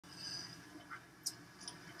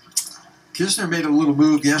Kisner made a little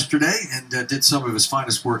move yesterday and did some of his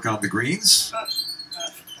finest work on the greens.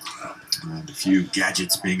 And a few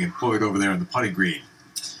gadgets being employed over there on the putting green.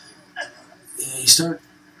 Yeah, you start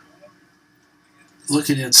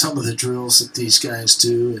looking at some of the drills that these guys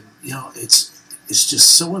do, and you know it's just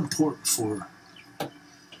so important for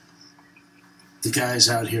the guys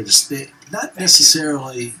out here to stay, not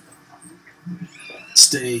necessarily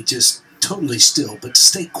stay just totally still, but to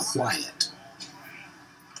stay quiet.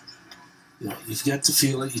 You know, you've got to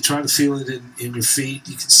feel it. You try to feel it in your feet.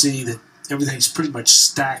 You can see that everything's pretty much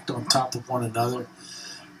stacked on top of one another.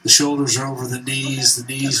 The shoulders are over the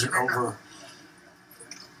knees are over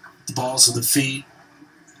the balls of the feet.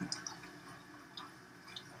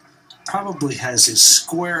 Probably has as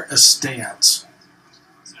square a stance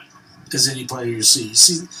as any player you see. You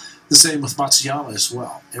see the same with Matsuyama as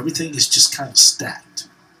well. Everything is just kind of stacked.